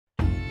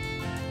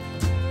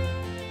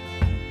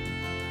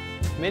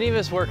Many of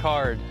us work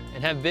hard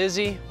and have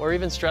busy or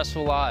even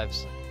stressful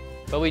lives,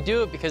 but we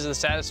do it because of the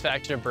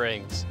satisfaction it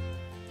brings.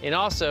 And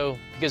also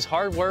because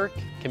hard work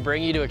can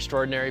bring you to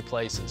extraordinary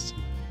places.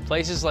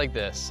 Places like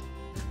this.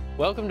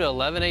 Welcome to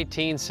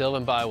 1118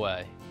 Sylvan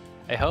Byway,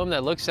 a home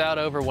that looks out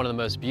over one of the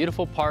most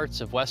beautiful parts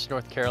of West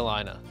North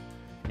Carolina,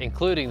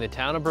 including the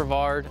town of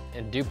Brevard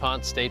and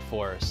Dupont State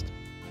Forest.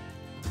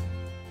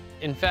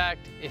 In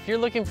fact, if you're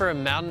looking for a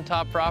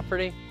mountaintop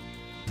property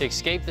to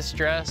escape the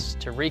stress,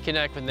 to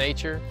reconnect with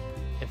nature,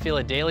 and feel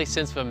a daily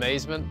sense of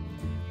amazement,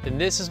 then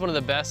this is one of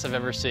the best I've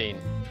ever seen.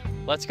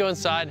 Let's go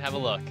inside and have a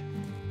look.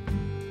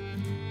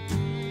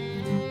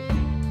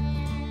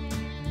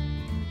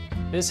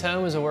 This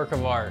home is a work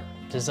of art,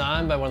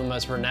 designed by one of the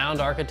most renowned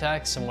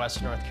architects in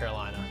West North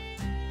Carolina.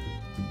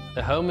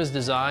 The home is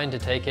designed to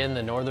take in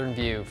the northern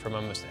view from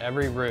almost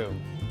every room,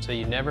 so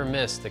you never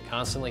miss the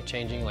constantly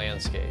changing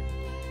landscape.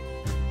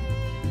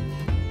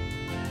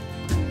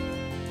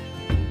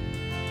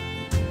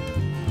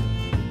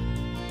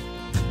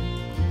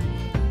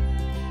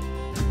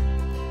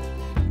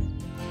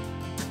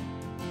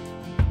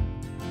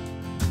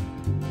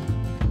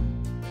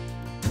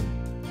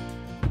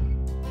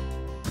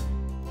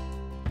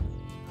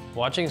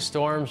 Watching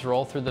storms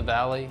roll through the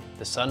valley,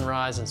 the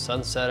sunrise and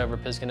sunset over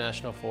Pisgah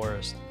National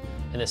Forest,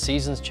 and the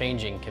seasons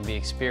changing can be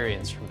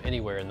experienced from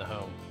anywhere in the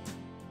home.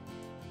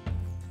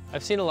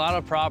 I've seen a lot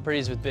of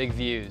properties with big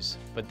views,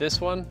 but this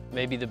one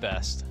may be the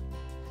best.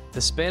 The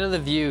span of the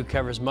view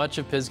covers much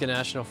of Pisgah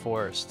National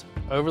Forest,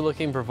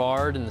 overlooking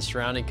Brevard and the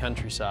surrounding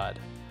countryside.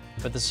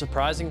 But the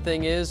surprising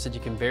thing is that you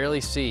can barely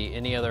see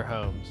any other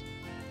homes.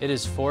 It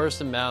is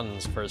forest and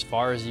mountains for as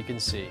far as you can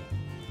see.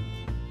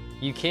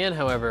 You can,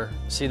 however,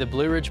 see the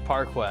Blue Ridge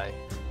Parkway,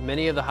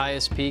 many of the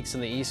highest peaks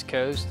on the East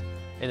Coast,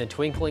 and the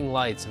twinkling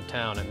lights of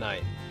town at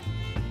night.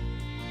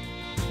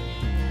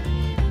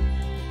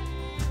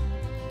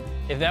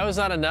 If that was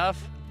not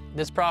enough,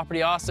 this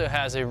property also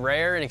has a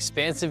rare and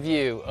expansive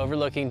view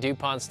overlooking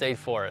Dupont State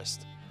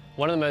Forest,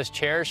 one of the most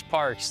cherished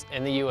parks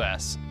in the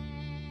U.S.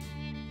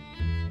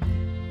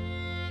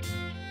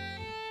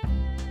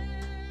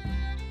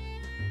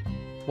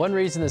 One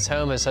reason this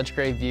home has such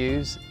great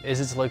views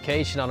is its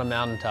location on a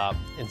mountaintop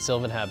in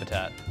Sylvan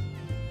Habitat.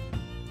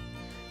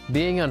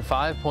 Being on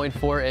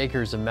 5.4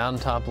 acres of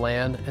mountaintop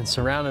land and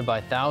surrounded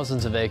by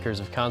thousands of acres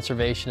of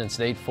conservation and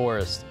state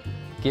forest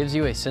gives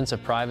you a sense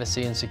of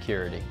privacy and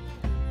security.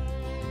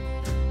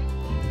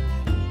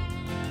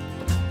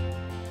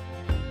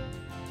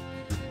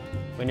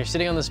 When you're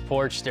sitting on this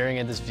porch staring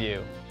at this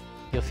view,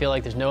 you'll feel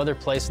like there's no other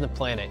place on the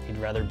planet you'd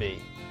rather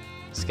be.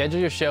 Schedule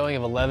your showing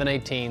of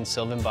 1118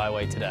 Sylvan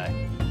Byway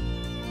today.